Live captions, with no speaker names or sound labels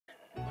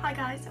Hi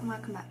guys, and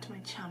welcome back to my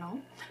channel.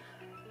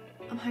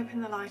 I'm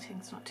hoping the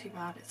lighting's not too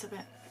bad. It's a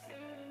bit,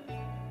 I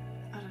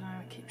don't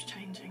know, it keeps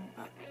changing,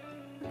 but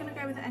we're gonna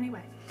go with it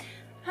anyway.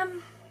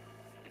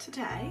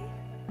 Today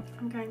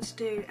I'm going to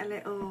do a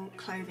little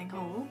clothing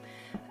haul.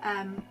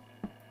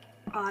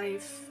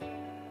 I've,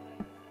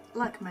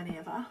 like many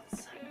of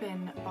us,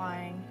 been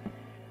buying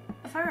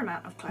a fair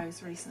amount of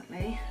clothes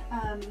recently,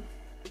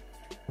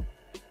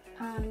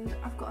 and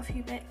I've got a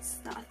few bits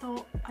that I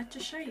thought I'd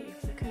just show you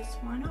because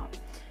why not?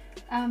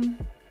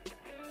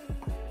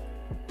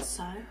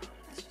 So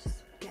let's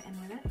just get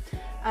in with it.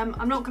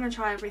 I'm not going to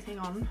try everything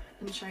on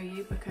and show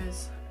you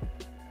because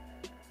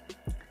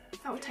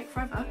that would take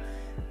forever,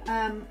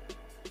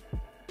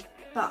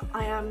 but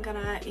I am going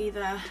to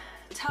either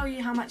tell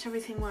you how much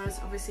everything was,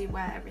 obviously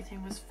where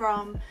everything was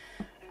from,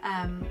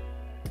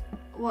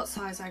 what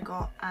size I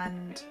got,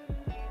 and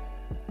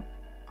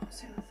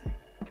what's the other thing?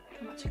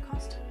 How much it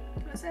cost?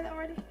 Did I say that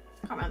already?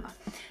 Can't remember.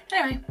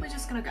 Anyway, we're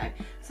just gonna go.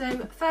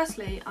 So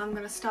firstly, I'm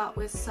gonna start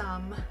with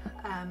some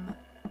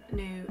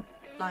new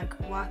like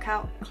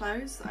workout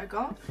clothes that I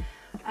got.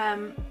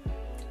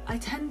 I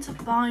tend to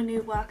buy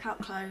new workout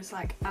clothes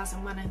like as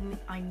and when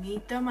I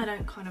need them. I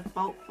don't kind of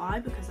bulk buy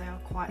because they are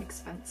quite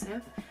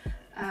expensive.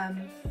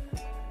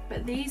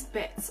 But these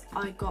bits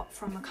I got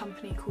from a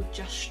company called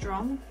Just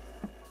Strong.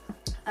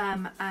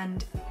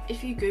 And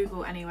if you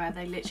Google anywhere,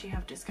 they literally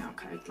have discount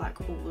codes like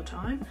all the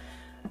time.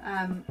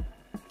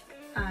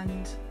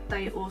 And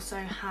they also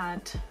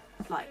had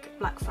like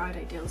Black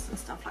Friday deals and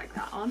stuff like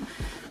that on.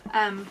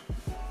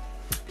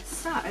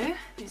 So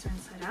these are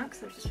inside out because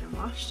they've just been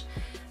washed.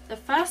 The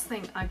first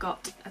thing I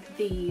got are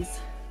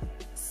these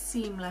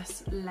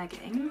seamless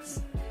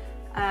leggings,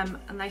 and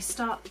they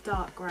start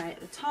dark grey at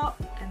the top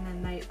and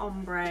then they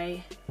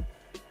ombre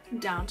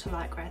down to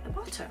light grey at the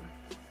bottom.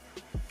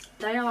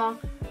 They are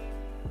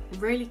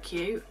really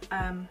cute.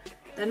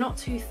 They're not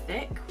too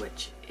thick,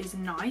 which is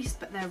nice,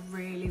 but they're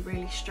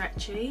really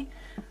stretchy.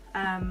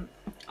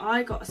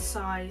 I got a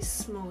size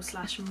small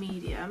 /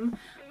 medium.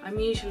 I'm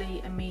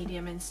usually a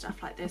medium in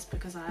stuff like this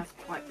because I have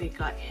quite big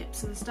like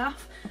hips and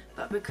stuff,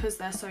 but because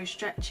they're so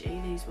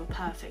stretchy, these were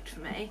perfect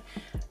for me.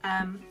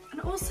 And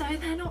also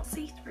they're not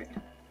see-through,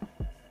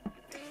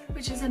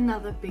 which is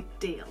another big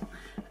deal.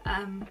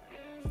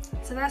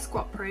 So they're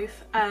squat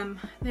proof.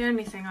 The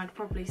only thing I'd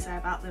probably say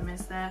about them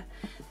is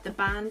the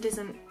band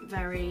isn't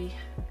very,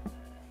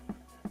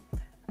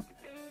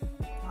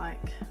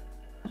 like,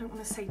 I don't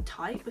want to say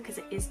tight because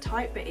it is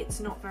tight, but it's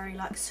not very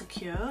like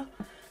secure.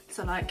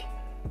 So like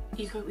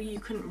you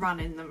couldn't run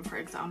in them, for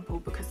example,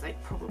 because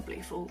they'd probably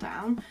fall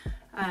down.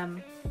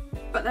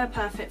 But they're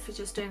perfect for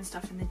just doing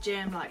stuff in the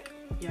gym, like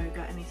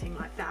yoga, anything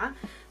like that.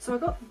 So I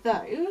got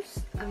those,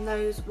 and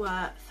those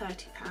were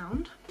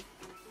 £30.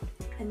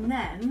 And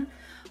then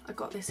I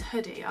got this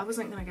hoodie. I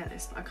wasn't going to get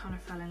this, but I kind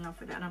of fell in love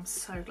with it and I'm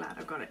so glad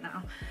I got it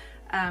now.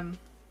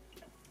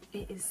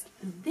 It is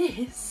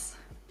this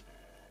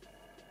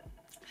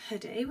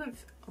hoodie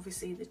with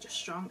obviously the Just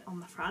Strong on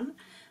the front,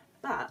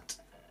 but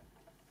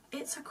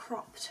it's a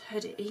cropped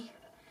hoodie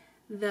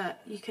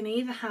that you can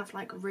either have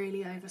like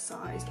really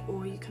oversized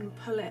or you can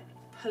pull it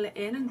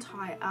in and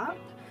tie it up.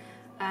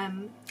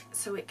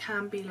 So it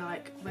can be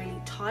like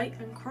really tight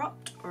and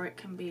cropped, or it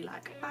can be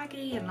like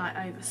baggy and like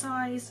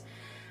oversized,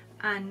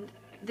 and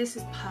this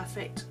is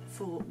perfect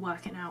for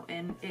working out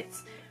in.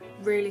 It's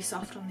really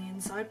soft on the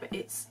inside, but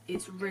it's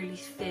really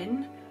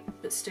thin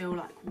but still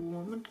like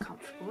warm and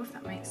comfortable, if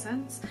that makes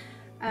sense.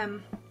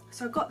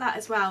 So I got that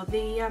as well.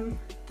 The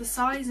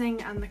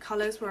sizing and the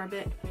colours were a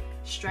bit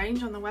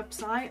strange on the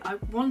website. I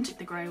wanted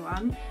the grey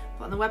one,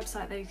 but on the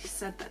website they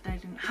said that they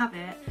didn't have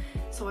it,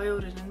 so I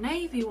ordered a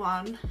navy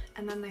one,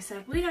 and then they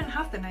said we don't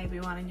have the navy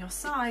one in your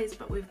size,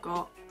 but we've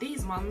got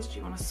these ones, do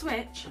you want to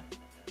switch?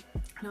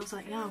 And I was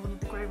like, yeah, I wanted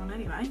the grey one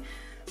anyway.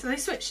 So they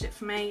switched it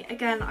for me.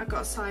 Again, I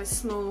got a size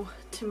small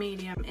to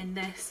medium in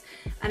this,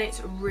 and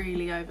it's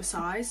really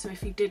oversized, so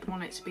if you did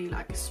want it to be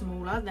like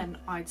smaller, then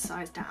I'd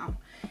size down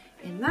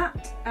in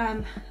that.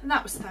 And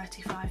that was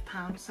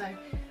 £35. So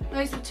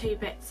those were two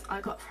bits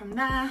I got from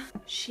there.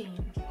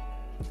 SHEIN.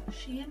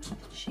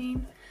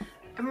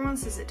 Everyone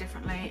says it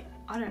differently.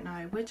 I don't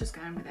know, we're just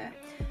going with it.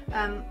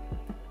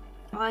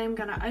 I'm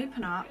gonna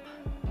open up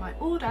my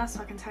order so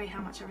I can tell you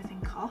how much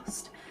everything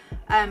cost.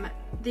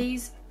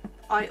 These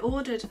I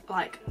ordered,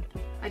 like,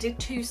 I did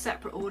 2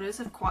 separate orders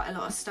of quite a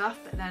lot of stuff,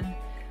 but then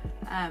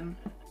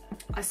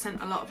I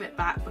sent a lot of it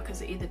back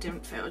because it either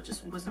didn't fit or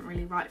just wasn't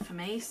really right for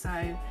me. So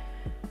I'm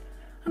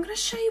going to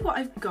show you what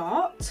I've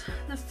got.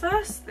 The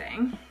first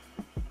thing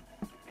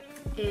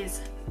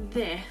is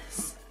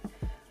this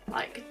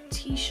like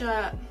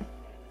t-shirt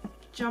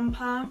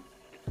jumper.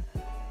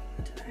 I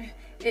don't know.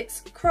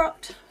 It's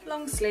cropped,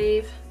 long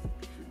sleeve,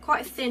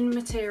 quite thin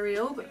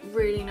material, but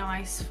really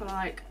nice for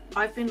like,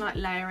 I've been like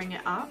layering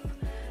it up,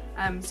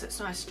 so it's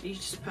nice. You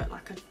just put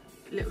like a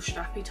little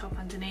strappy top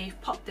underneath,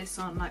 pop this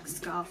on like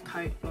scarf,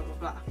 coat, blah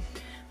blah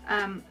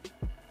blah.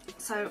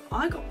 So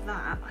I got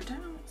that. I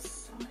don't know what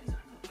size I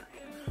got that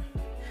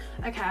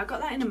in. Okay, I got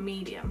that in a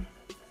medium,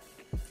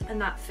 and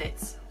that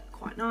fits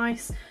quite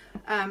nice.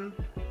 On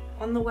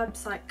the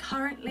website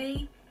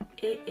currently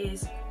it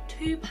is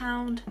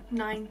 £2.97.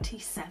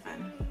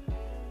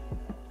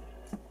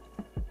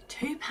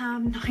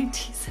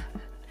 £2.97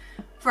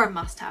 for a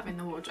must-have in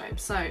the wardrobe,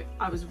 so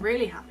I was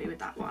really happy with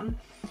that one.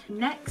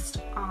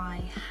 Next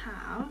I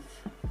have,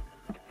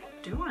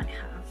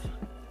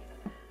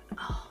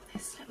 oh,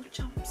 this little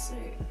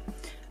jumpsuit.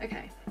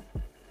 Okay,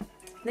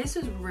 this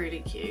was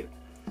really cute.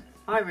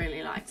 I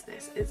really liked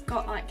this. It's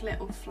got like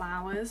little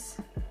flowers.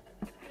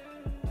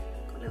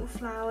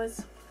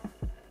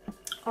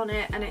 On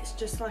it, and it's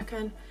just like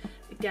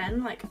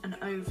again like an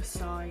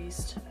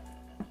oversized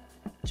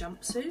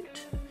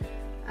jumpsuit.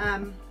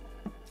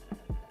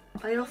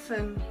 I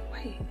often,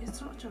 wait,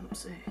 it's not a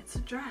jumpsuit, it's a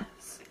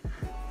dress.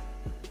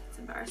 It's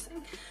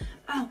embarrassing.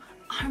 Oh,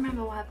 I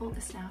remember why I bought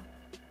this now.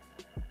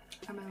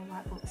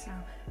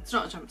 It's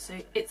not a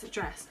jumpsuit, it's a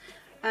dress.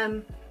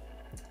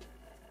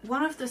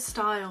 One of the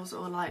styles,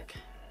 or like,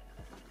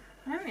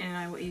 I don't really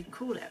know what you'd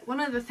call it. One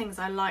of the things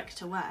I like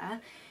to wear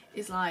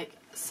is like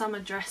summer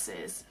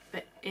dresses,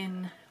 but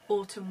in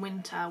autumn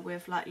winter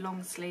with like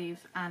long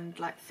sleeve and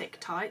like thick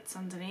tights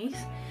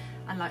underneath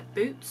and like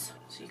boots,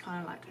 so you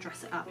kind of like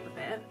dress it up a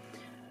bit.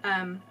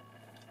 And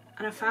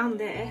I found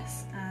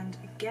this, and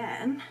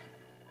again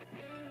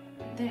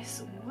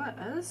this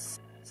was,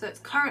 so it's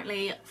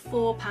currently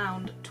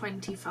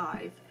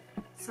 £4.25,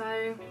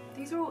 so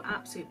these are all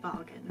absolute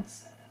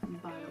bargains,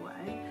 by the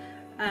way.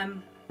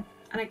 And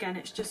again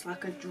it's just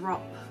like a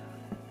drop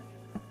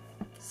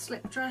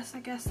slip dress, I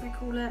guess they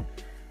call it.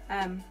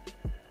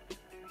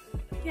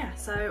 Yeah,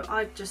 so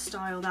I just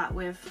style that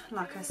with,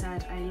 like I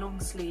said, a long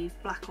sleeve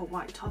black or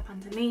white top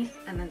underneath,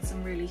 and then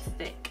some really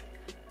thick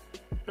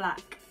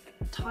black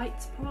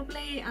tights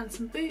probably, and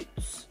some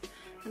boots,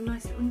 a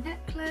nice little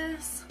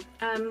necklace.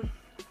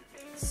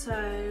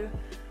 So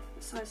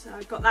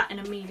I got that in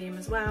a medium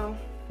as well.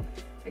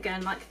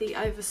 Again, like the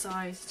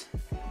oversized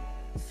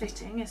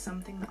fitting is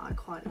something that I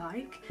quite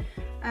like.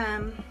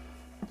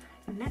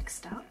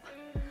 Next up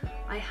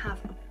I have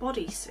a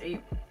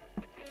bodysuit.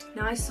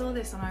 Now I saw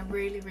this and I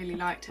really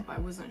liked it, but I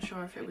wasn't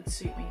sure if it would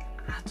suit me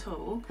at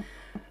all,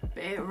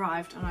 but it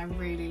arrived and I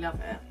really love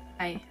it.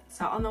 Okay,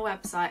 so on the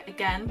website,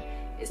 again,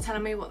 it's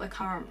telling me what the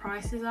current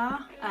prices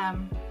are.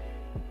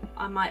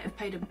 I might have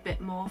paid a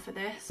bit more for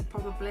this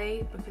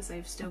probably, because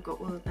they've still got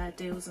all of their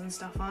deals and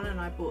stuff on, and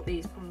I bought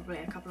these probably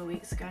a couple of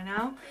weeks ago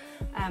now.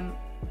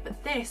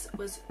 But this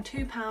was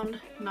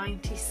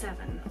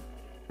 £2.97.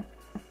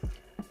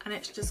 And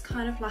it's just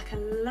kind of like a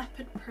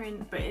leopard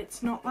print, but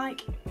it's not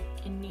like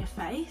in your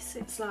face,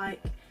 it's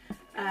like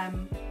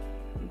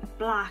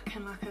black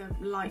and like a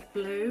light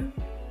blue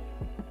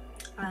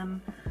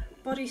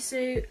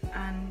bodysuit.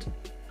 And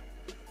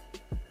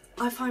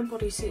I find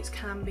bodysuits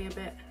can be a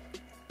bit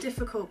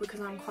difficult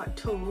because I'm quite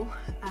tall,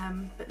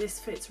 but this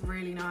fits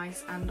really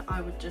nice, and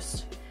I would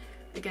just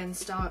again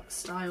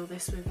style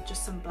this with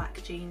just some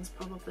black jeans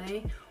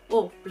probably,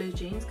 or blue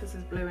jeans because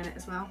there's blue in it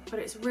as well. But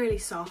it's really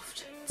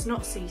soft, it's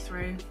not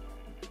see-through,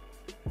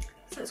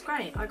 so it's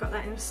great. I got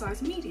that in a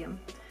size medium.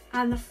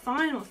 And the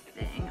final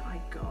thing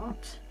I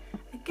got,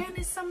 again,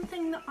 is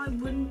something that I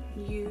wouldn't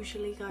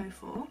usually go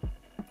for,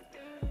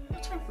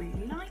 but I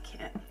really like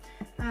it.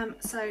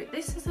 So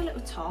this is a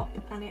little top,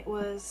 and it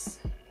was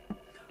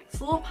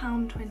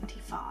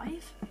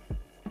 £4.25,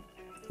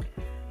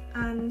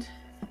 and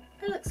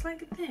it looks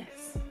like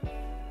this.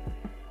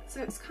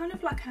 So it's kind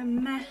of like a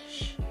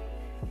mesh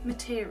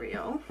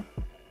material.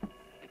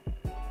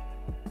 You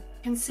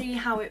can see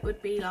how it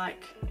would be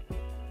like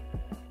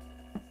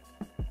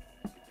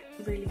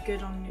really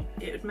good on you.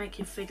 It would make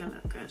your figure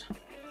look good.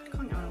 I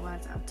can't get my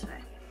words out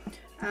today.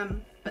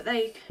 But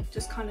they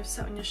just kind of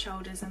sit on your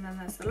shoulders, and then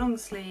there's the long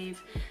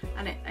sleeve,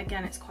 and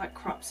again it's quite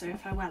cropped, so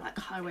if I wear like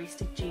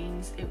high-waisted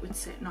jeans it would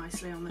sit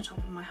nicely on the top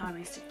of my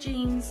high-waisted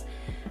jeans.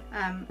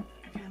 Again,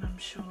 I'm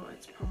sure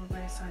it's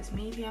probably a size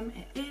medium.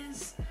 It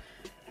is.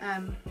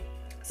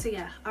 So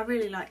yeah, I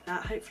really like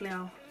that. Hopefully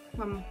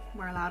when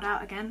we're allowed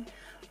out again,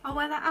 I'll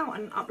wear that out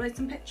and upload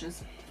some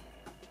pictures.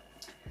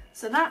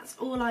 So that's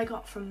all I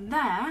got from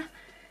there.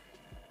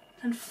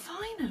 And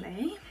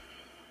finally,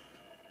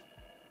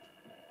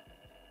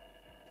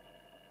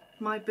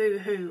 my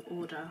BooHoo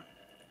order.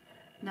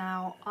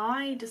 Now,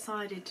 I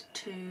decided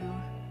to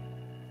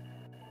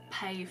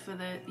pay for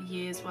the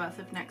year's worth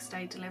of next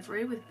day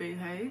delivery with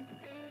BooHoo,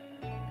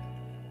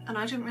 and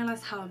I didn't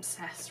realise how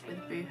obsessed with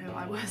BooHoo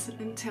I was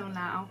until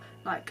now.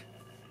 Like,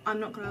 I'm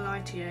not gonna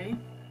lie to you,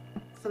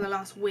 for the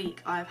last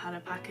week I've had a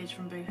package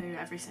from BooHoo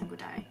every single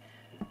day,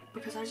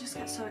 because I just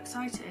get so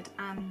excited,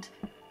 and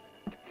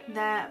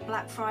their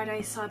Black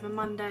Friday, Cyber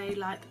Monday,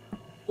 like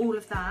all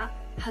of that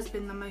has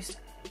been the most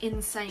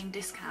insane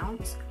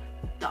discounts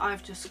that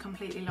I've just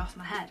completely lost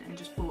my head and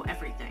just bought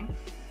everything.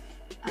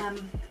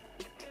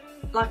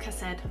 Like I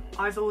said,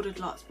 I've ordered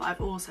lots, but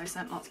I've also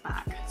sent lots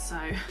back, so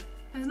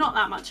there's not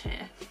that much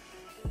here.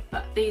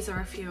 But these are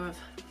a few of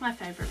my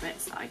favourite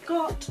bits that I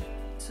got.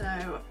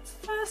 So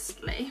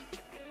firstly,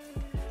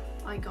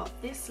 I got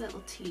this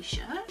little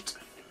t-shirt.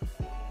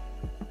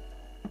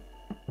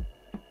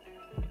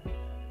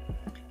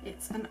 It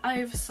it's an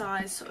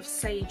oversized sort of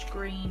sage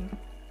green,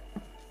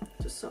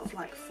 just sort of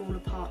like fall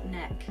apart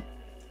neck,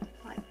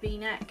 like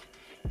V-neck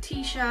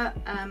t-shirt,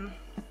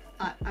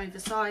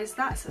 oversized.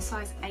 That's a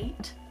size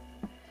 8,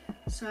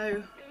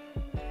 so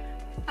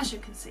as you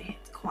can see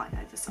it's quite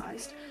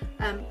oversized,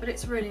 but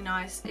it's really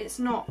nice. It's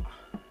not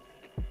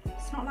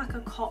like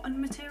a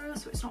cotton material,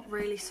 so it's not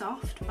really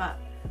soft, but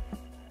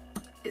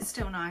it's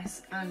still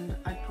nice, and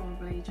I'd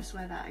probably just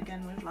wear that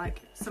again with like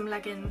some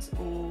leggings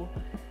or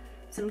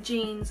some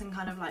jeans and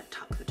kind of like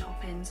tuck the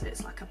top in so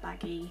it's like a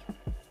baggy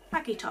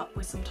top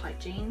with some tight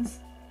jeans.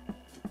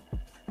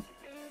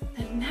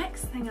 The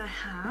next thing I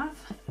have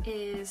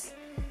is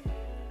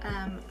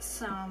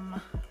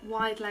some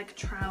wide leg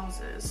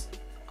trousers.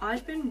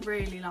 I've been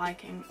really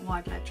liking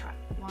wide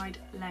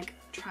leg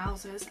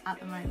trousers at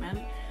the moment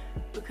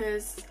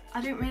because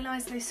I didn't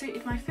realise they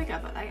suited my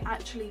figure, but they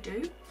actually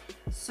do.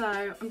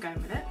 So I'm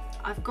going with it.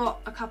 I've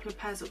got a couple of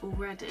pairs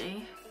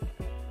already.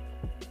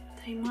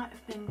 They might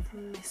have been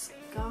from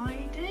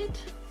Misguided.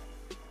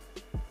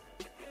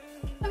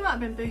 They might have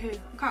been BooHoo,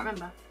 I can't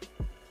remember.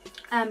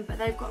 But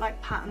they've got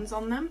like patterns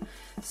on them.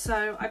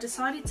 So I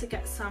decided to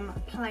get some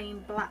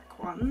plain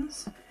black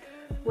ones,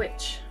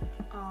 which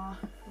are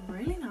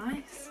really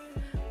nice.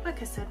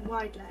 Like I said,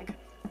 wide leg.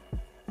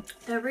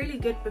 They're really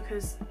good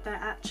because they're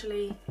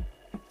actually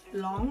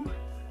long.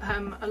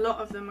 A lot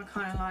of them are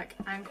kind of like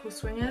ankle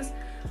swingers.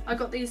 I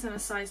got these in a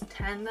size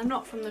 10. They're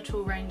not from the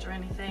tall range or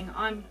anything.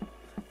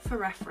 For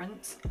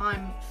reference,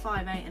 I'm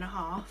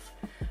 5'8½",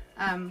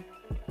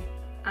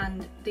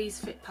 and these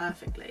fit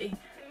perfectly.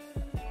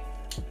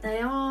 They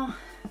are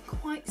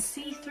quite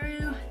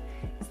see-through.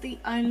 It's the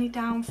only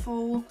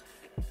downfall.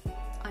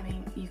 I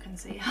mean, you can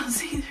see how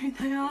see-through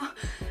they are,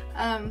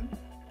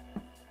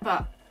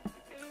 but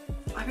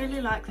I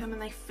really like them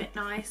and they fit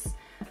nice.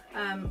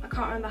 I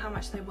can't remember how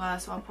much they were,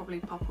 so I'll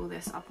probably pop all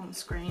this up on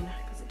screen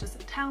because it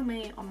doesn't tell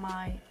me on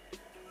my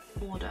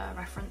order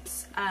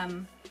reference.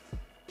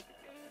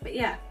 But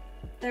yeah,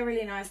 they're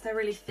really nice, they're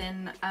really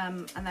thin,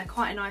 and they're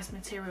quite a nice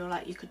material.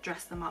 Like, you could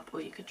dress them up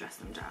or you could dress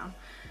them down.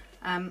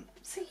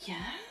 So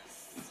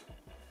yes.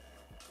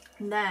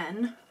 And then,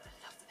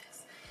 I love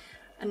this,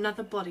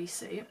 another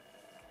bodysuit,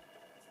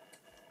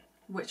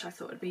 which I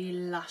thought would be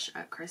lush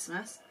at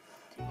Christmas.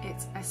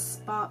 It's a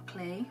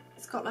sparkly,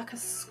 it's got like a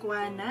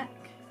square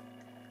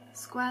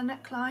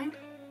neckline,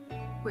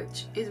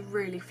 which is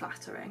really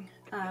flattering.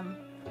 And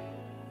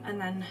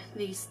then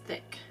these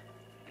thick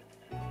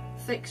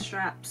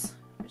straps,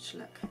 which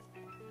look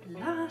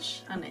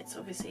lush, and it's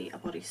obviously a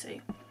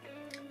bodysuit.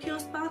 Pure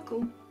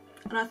sparkle.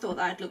 And I thought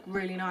that'd look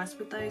really nice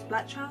with those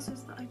black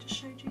trousers that I just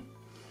showed you.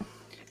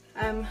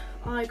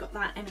 I got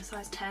that in a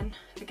size 10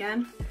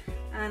 again,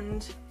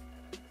 and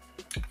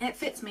it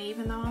fits me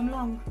even though I'm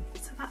long,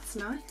 so that's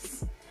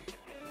nice.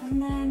 And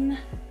then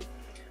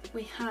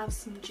we have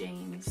some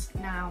jeans.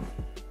 Now,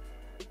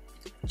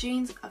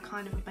 jeans are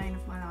kind of a bane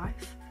of my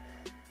life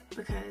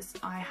because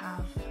I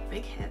have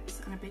big hips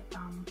and a big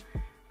bum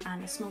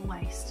and a small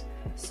waist,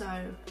 so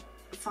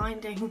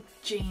finding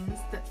jeans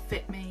that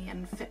fit me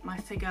and fit my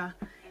figure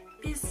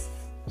is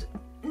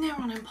near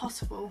on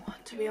impossible,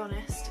 to be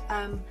honest.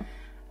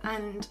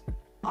 And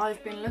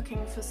I've been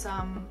looking for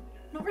some,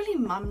 not really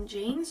mum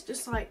jeans,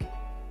 just like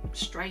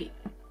straight,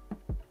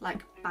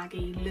 like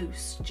baggy,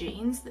 loose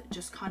jeans that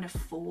just kind of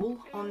fall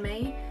on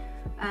me,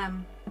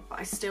 but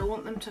I still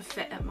want them to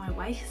fit at my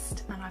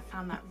waist, and I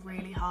found that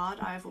really hard.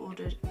 I've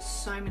ordered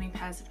so many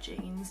pairs of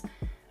jeans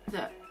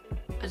that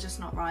are just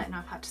not right, and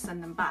I've had to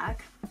send them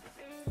back.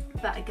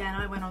 But again,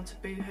 I went on to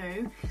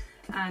BooHoo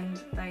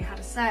and they had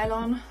a sale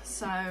on,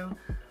 so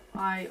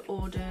I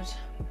ordered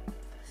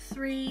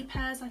 3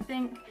 pairs, I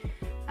think,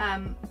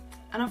 and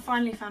I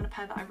finally found a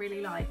pair that I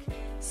really like.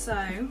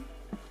 So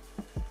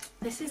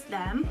this is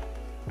them.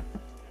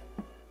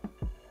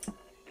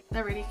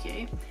 They're really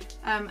cute.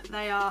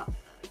 They are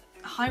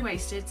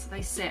high-waisted, so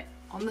they sit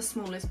on the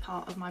smallest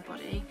part of my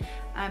body.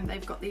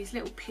 They've got these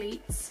little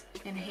pleats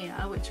in here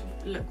which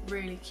look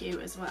really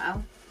cute as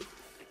well.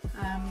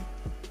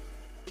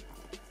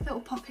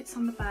 Little pockets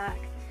on the back,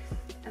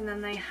 and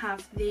then they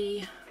have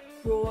the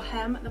raw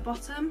hem at the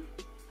bottom,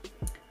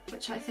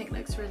 which I think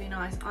looks really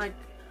nice.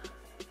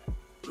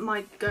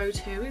 My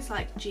go-to is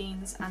like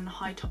jeans and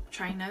high top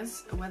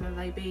trainers, whether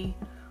they be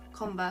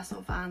Converse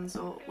or Vans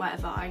or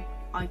whatever.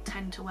 I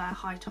tend to wear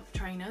high top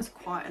trainers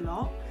quite a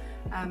lot,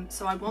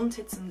 so I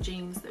wanted some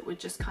jeans that would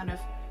just kind of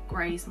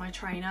graze my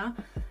trainer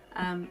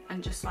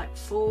and just like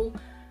fall.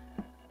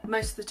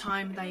 Most of the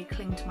time they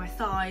cling to my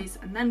thighs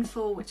and then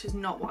fall, which is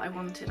not what I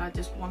wanted. I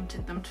just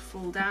wanted them to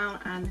fall down,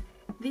 and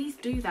these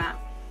do that.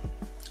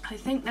 I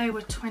think they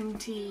were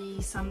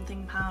 £20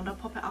 something. I'll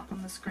pop it up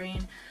on the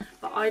screen,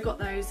 but I got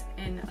those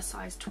in a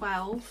size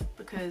 12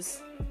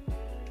 because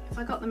if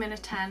I got them in a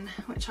 10,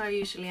 which I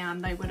usually am,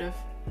 they would have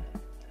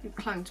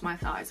clung to my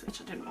thighs,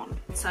 which I didn't want.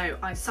 So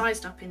I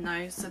sized up in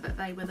those so that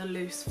they were the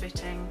loose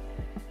fitting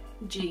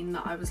jean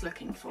that I was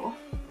looking for.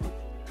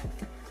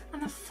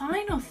 And the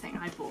final thing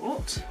I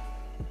bought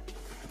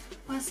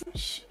were some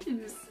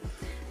shoes.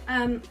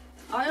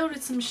 I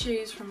ordered some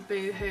shoes from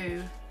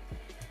BooHoo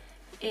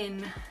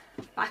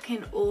back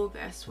in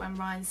August when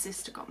Ryan's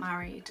sister got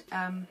married.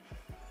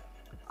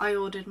 I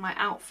ordered my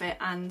outfit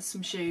and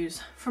some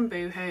shoes from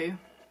BooHoo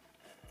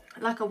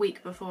like a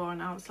week before,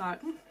 and I was like,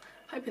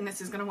 hoping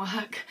this is gonna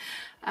work.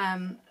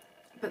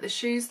 But the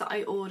shoes that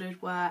I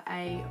ordered were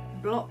a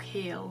block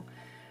heel,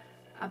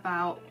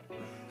 about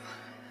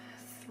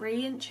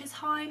 3 inches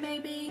high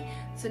maybe,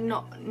 so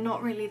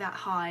not really that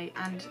high,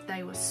 and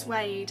they were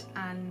suede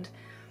and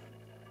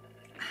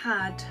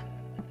had,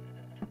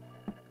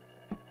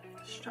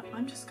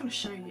 I'm just going to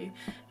show you.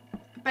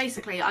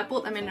 Basically I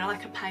bought them in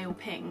like a pale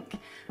pink,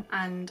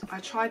 and I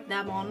tried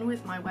them on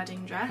with my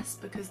wedding dress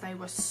because they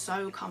were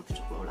so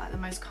comfortable, like the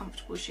most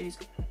comfortable heels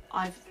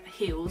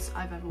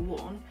I've ever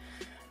worn.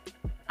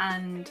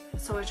 And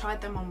so I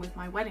tried them on with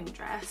my wedding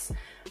dress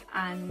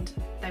and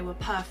they were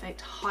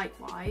perfect height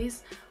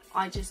wise.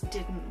 I just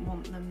didn't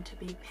want them to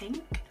be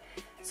pink.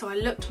 So I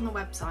looked on the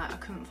website, I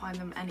couldn't find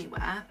them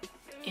anywhere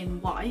in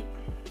white.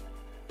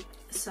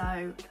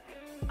 So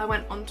I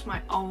went onto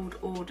my old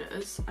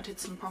orders. I did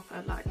some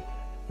proper like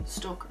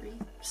stalkery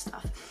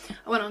stuff.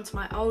 I went onto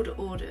my old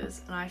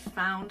orders and I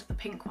found the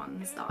pink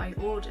ones that I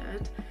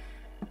ordered.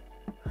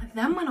 I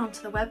then went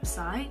onto the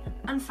website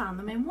and found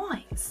them in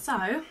white.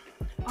 So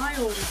I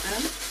ordered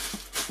them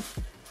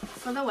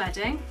for the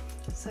wedding.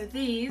 So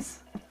these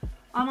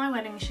are my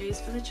wedding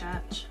shoes for the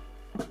church.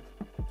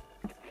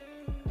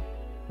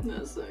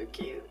 They're so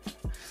cute.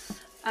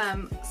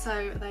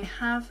 So they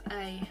have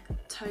a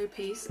toe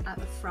piece at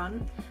the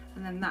front,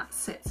 and then that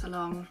sits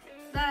along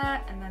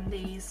there, and then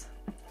these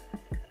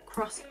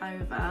cross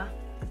over,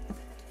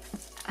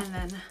 and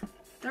then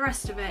the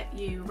rest of it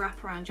you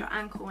wrap around your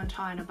ankle and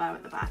tie in a bow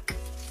at the back.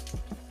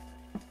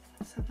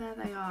 So there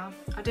they are.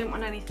 I didn't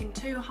want anything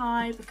too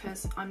high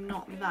because I'm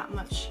not that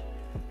much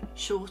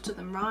shorter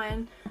than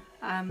Ryan,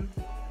 and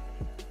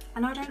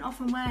I don't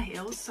often wear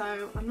heels,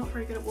 so I'm not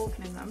very good at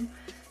walking in them.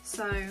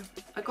 So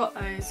I got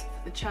those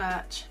for the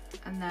church,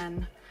 and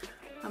then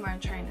I'm wearing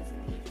trainers in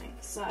the evening.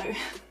 So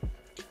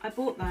I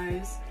bought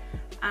those,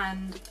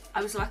 and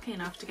I was lucky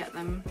enough to get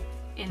them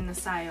in the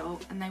sale,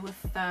 and they were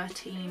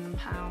 £13. £13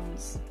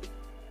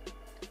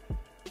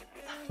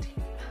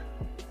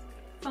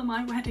 for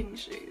my wedding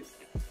shoes.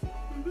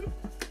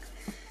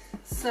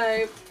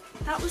 So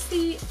that was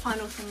the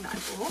final thing that I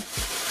bought.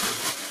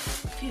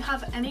 If you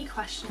have any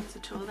questions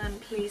at all, then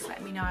please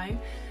let me know.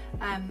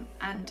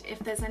 And if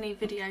there's any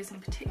videos in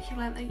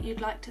particular that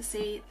you'd like to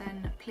see,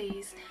 then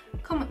please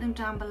comment them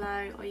down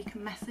below, or you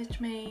can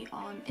message me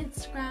on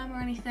Instagram or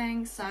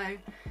anything. So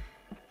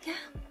yeah,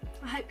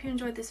 I hope you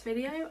enjoyed this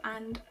video,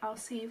 and I'll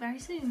see you very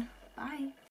soon. Bye.